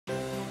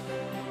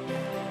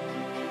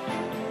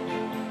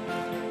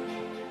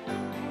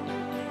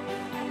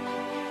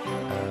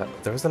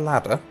there is a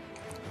ladder.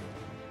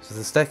 So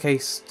the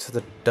staircase to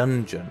the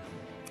dungeon.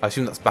 I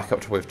assume that's back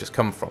up to where we've just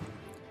come from.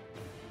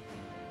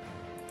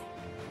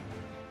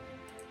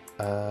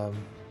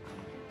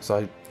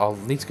 So I'll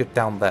need to go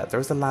down there. There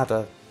is a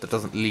ladder that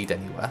doesn't lead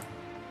anywhere.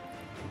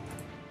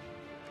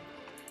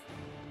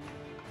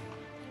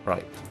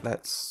 Right,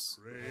 let's...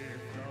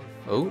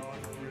 Oh.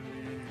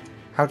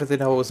 How did they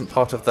know I wasn't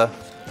part of the...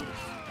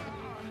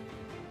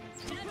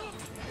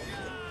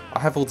 I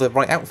have all the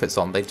right outfits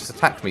on. They just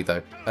attacked me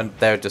though. And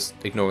they're just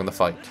ignoring the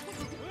fight.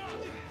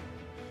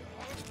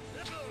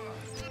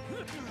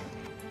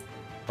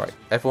 Right,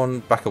 everyone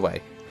back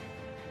away.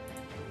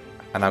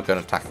 And I'm going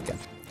to attack again.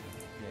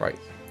 Right.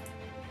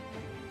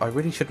 I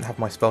really shouldn't have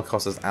my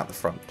spellcasters at the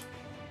front.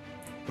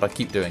 But I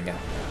keep doing it.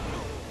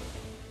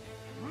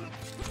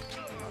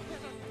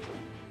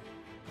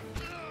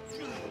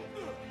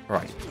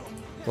 Right.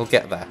 We'll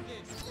get there.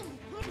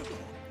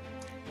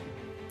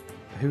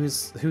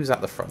 Who's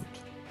at the front?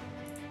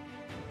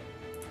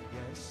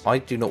 I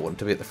do not want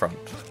to be at the front.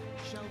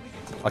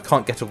 I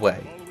can't get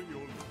away.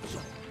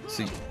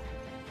 So...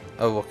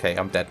 Oh, okay,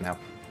 I'm dead now.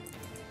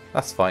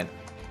 That's fine.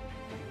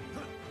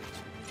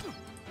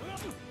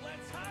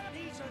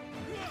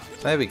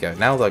 There we go,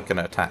 now they're going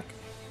to attack.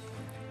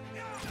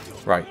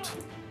 Right.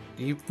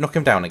 You knock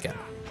him down again.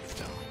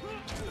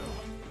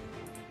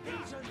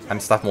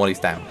 And stab him while he's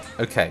down.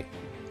 Okay,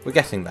 we're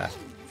getting there.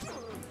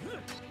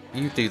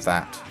 You do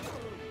that.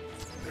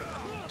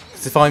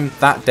 Because if I'm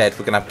that dead,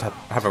 we're going to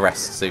have a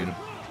rest soon.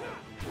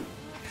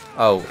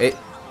 Oh, it...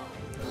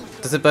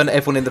 Does it burn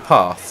everyone in the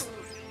path?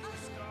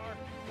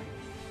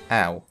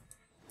 Ow. Well,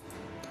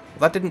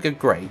 that didn't go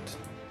great.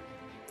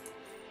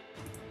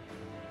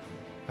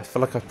 I feel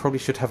like I probably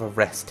should have a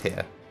rest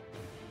here.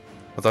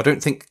 Although I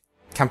don't think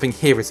camping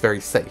here is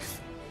very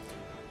safe.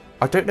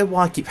 I don't know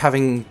why I keep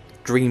having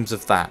dreams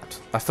of that.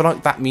 I feel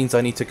like that means I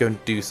need to go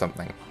and do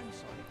something.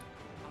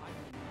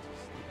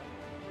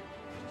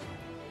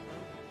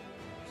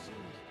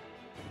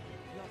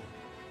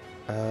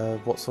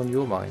 What's on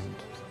your mind?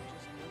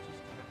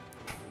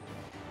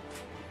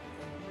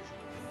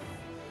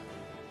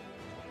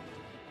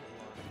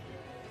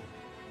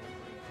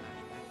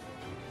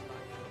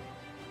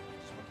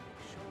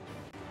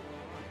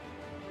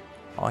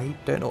 I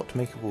don't know what to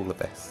make of all of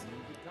this.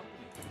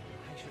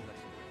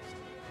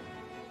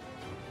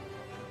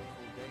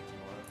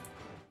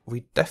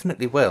 We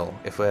definitely will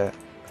if we're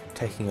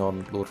taking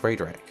on Lord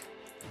Raedric.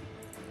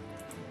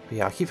 But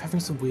yeah, I keep having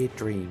some weird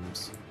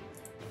dreams.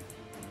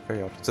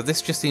 Very odd. So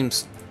this just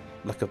seems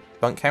like a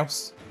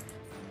bunkhouse.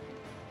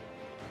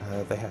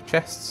 They have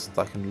chests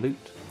that I can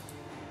loot.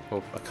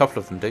 Well, a couple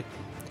of them do.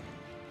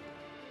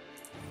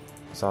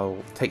 So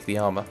I'll take the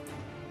armour.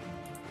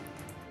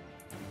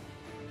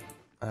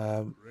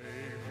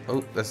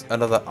 Oh, there's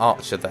another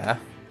archer there.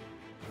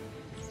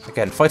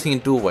 Again, fighting in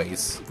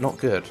doorways. Not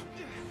good.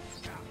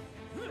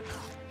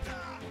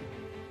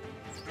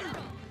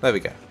 There we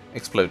go.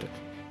 Exploded.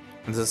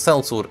 And there's a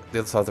sellsword at the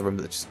other side of the room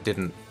that just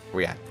didn't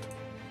react.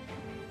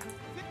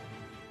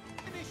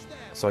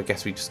 So I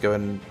guess we just go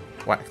and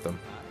whack them.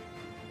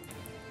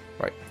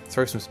 Right,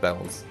 throw some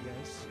spells.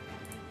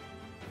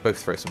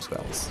 Both throw some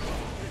spells.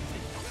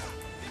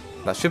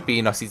 That should be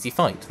a nice easy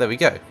fight. There we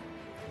go.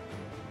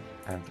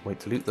 And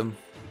wait to loot them.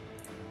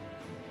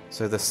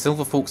 So the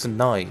silver forks and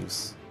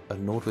knives are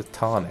gnawed with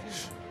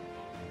tarnish.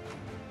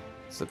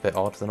 It's a bit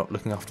odd, they're not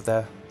looking after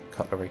their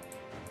cutlery.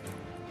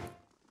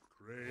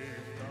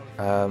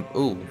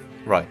 Ooh,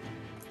 right.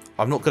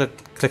 I'm not going to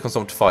click on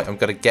someone to fight, I'm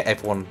going to get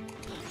everyone...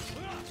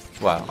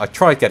 Well, I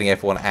tried getting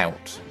everyone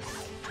out.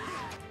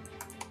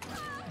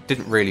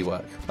 Didn't really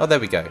work. Oh, there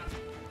we go.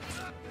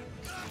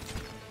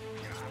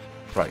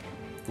 Right,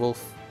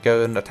 Wolf,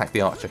 go and attack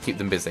the archer, keep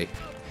them busy.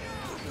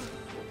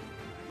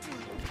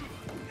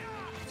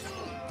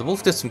 The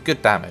wolf did some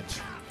good damage.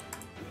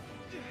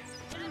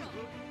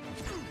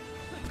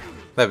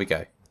 There we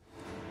go.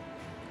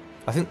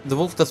 I think the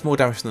wolf does more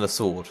damage than the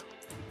sword.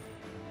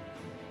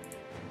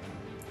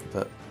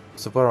 But,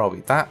 so where are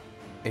we? That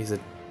is a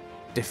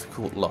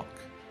difficult lock.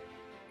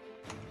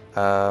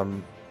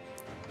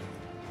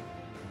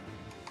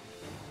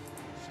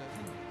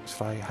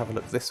 Should I have a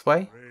look this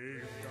way?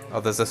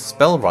 Oh, there's a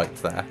spell right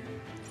there.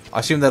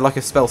 I assume they're like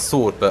a spell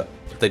sword, but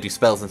they do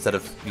spells instead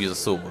of use a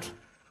sword.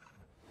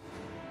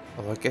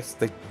 Although I guess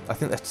I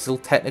think they're still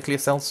technically a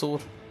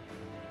sellsword.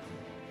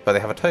 But they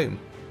have a tome.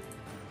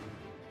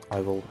 I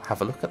will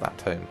have a look at that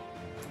tome.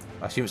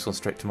 I assume it's gone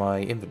straight to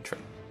my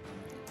inventory.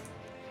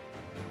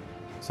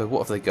 So what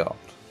have they got?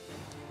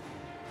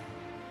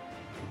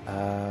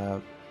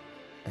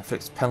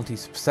 Inflicts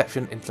penalties to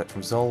perception, intellect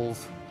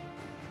resolve,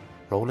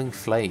 rolling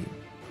flame.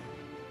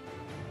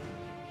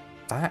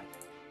 That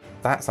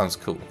sounds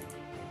cool.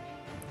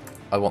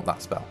 I want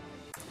that spell.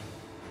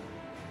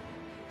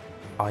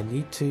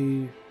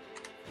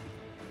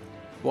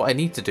 What I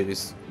need to do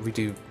is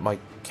redo my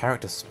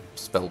character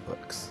spell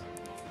books.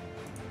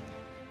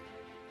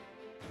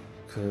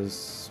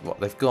 Because,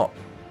 they've got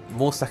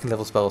more second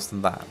level spells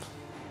than that.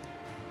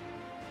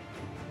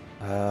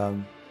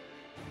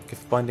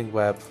 Gift Binding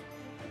Web.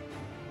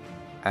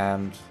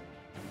 and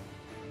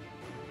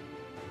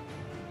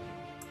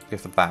go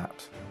for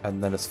that.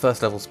 And then as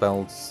first level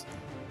spells,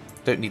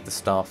 don't need the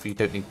staff, you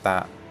don't need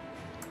that,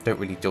 don't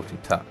really Jolting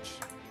Touch.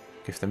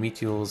 Go for the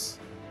meteors,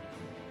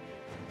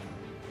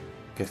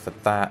 go for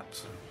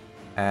that,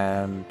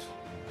 and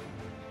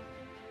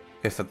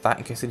go for that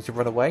in case I need to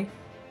run away.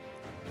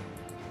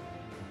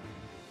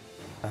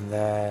 And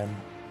then...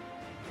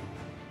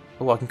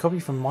 oh, I can copy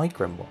from my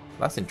Grimoire.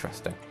 That's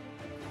interesting.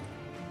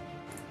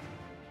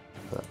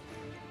 But,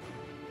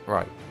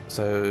 right,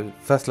 so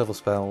first level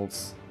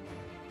spells.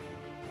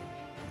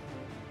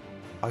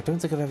 I don't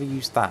think I've ever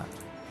used that.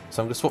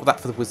 So I'm going to swap that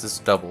for the Wizard's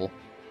Double.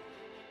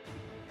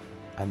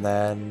 And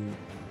then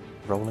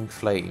Rolling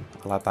Flame.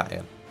 I'll add that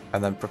in.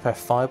 And then Prepare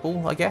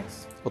Fireball, I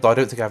guess? Although I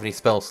don't think I have any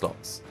spell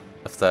slots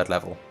of third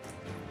level.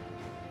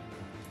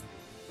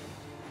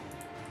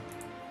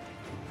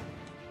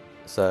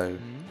 So,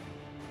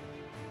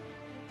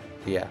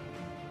 yeah,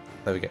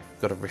 there we go.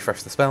 Got to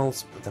refresh the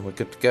spells, but then we're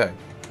good to go.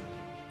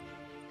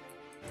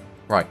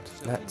 Right,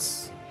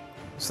 let's...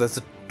 so there's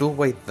a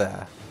doorway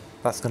there.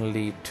 That's going to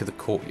lead to the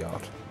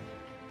courtyard.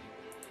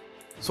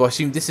 So I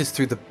assume this is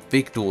through the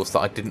big doors that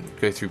I didn't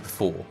go through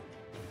before.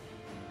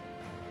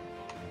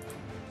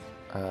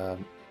 I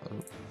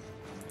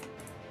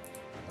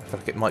feel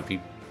like it might be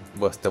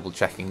worth double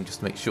checking just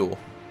to make sure.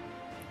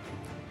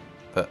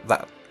 But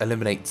that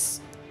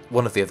eliminates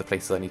one of the other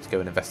places I need to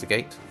go and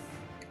investigate.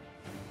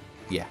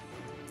 Yeah.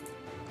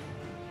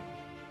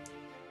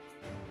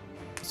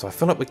 So I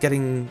feel like we're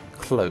getting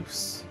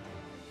close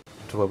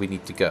to where we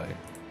need to go.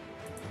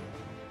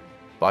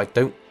 But I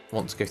don't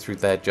want to go through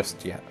there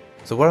just yet.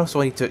 So where else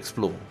do I need to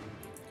explore?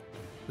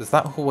 There's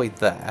that hallway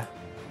there.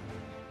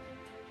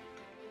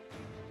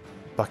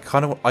 But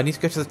I need to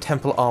go to the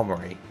Temple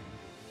Armory.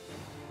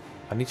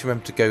 I need to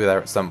remember to go there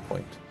at some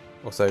point.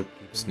 Also,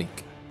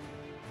 sneak.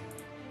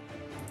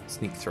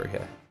 Sneak through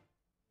here.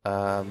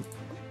 Oh,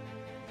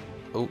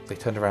 they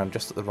turned around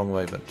just at the wrong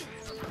moment.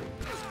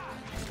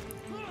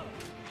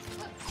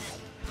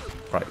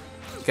 Right,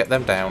 get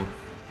them down.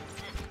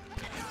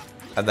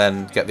 And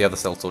then get the other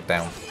sellsword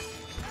down.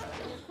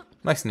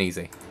 Nice and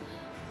easy.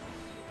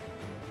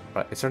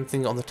 Right, is there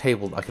anything on the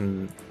table that I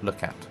can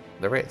look at?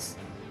 There is.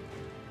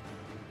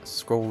 A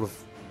scroll of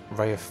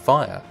Ray of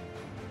Fire.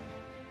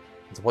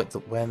 The white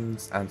that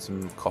wends and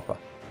some copper.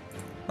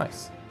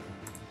 Nice.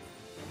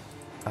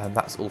 And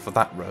that's all for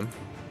that room.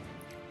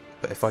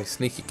 But if I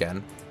sneak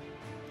again,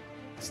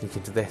 sneak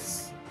into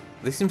this.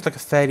 This seems like a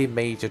fairly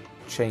major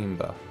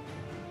chamber.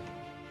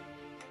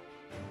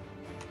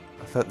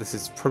 I feel like this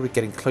is probably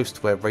getting close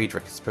to where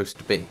Raedric is supposed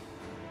to be.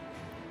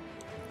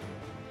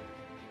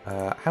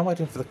 How am I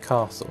doing for the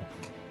castle?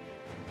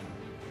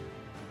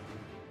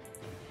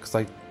 Because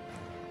I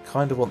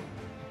kind of want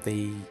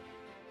the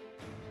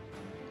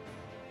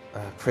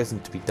prison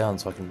to be done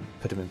so I can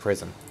put him in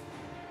prison.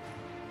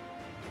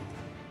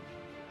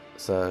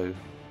 So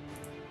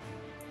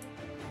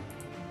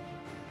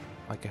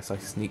I guess I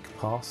sneak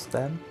past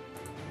them.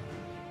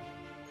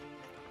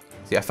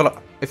 See, I feel like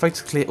if I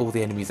just clear all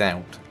the enemies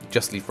out,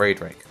 just leave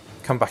Raedric,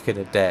 come back in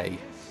a day.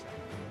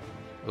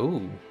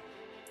 Ooh,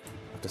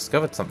 I've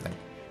discovered something.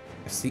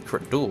 A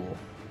secret door.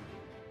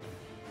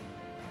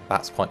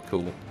 That's quite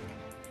cool.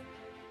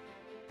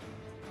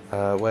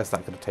 Where's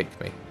that going to take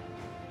me?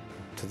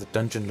 To the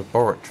dungeon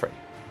laboratory.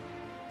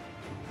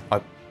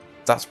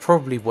 That's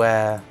probably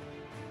where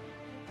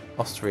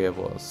Austria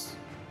was,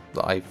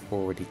 that I've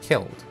already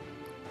killed.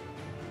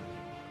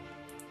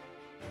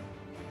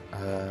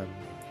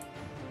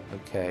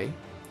 Okay.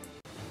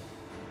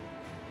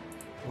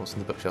 What's in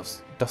the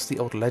bookshelves? Dusty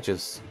old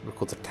ledgers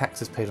record the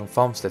taxes paid on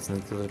farmsteads in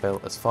the Gilded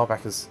Belt as far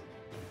back as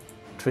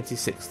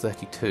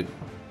 2632.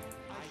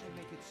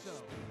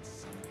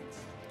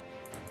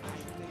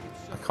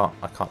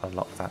 I can't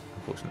unlock that,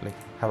 unfortunately.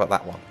 How about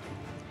that one?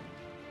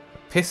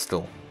 A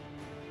pistol.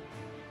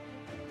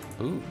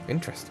 Ooh,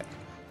 interesting.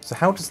 So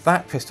how does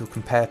that pistol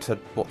compare to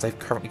what they've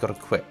currently got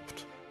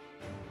equipped?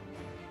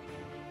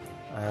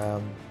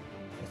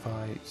 If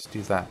I just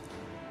do that.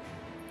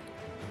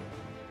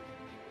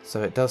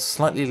 So it does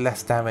slightly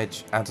less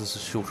damage and has a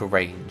shorter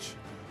range.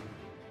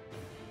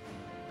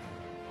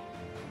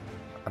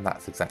 And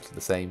that's exactly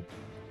the same.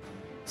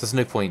 So there's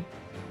no point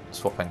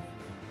swapping.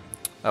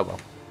 Oh well.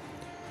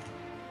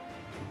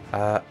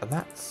 And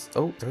that's...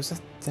 oh, there is a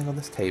thing on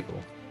this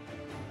table.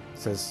 It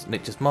says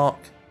Nature's Mark,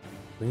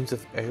 Wounds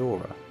of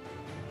Aurora.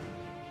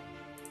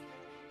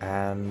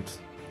 And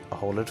a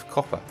whole load of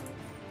copper.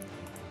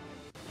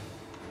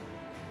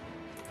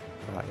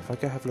 Right, if I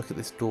go have a look at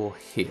this door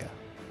here.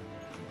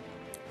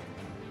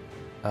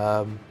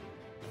 That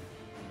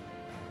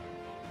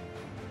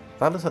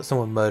looks like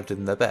someone murdered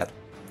in their bed.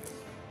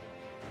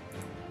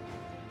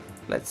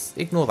 Let's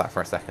ignore that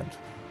for a second,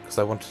 because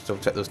I wanted to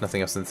double check there was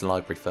nothing else in the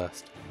library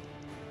first.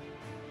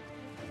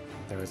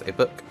 There is a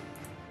book.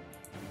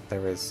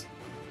 There is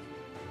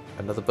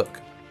another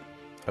book.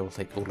 I will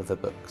take all of the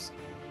books.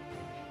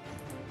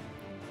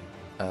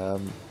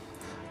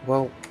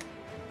 Well,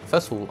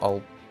 first of all,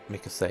 I'll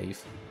make a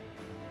save.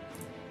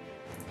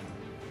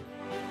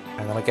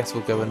 And then I guess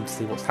we'll go and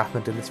see what's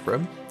happened in this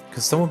room.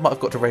 Because someone might have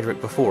got to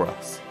Raedric before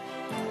us.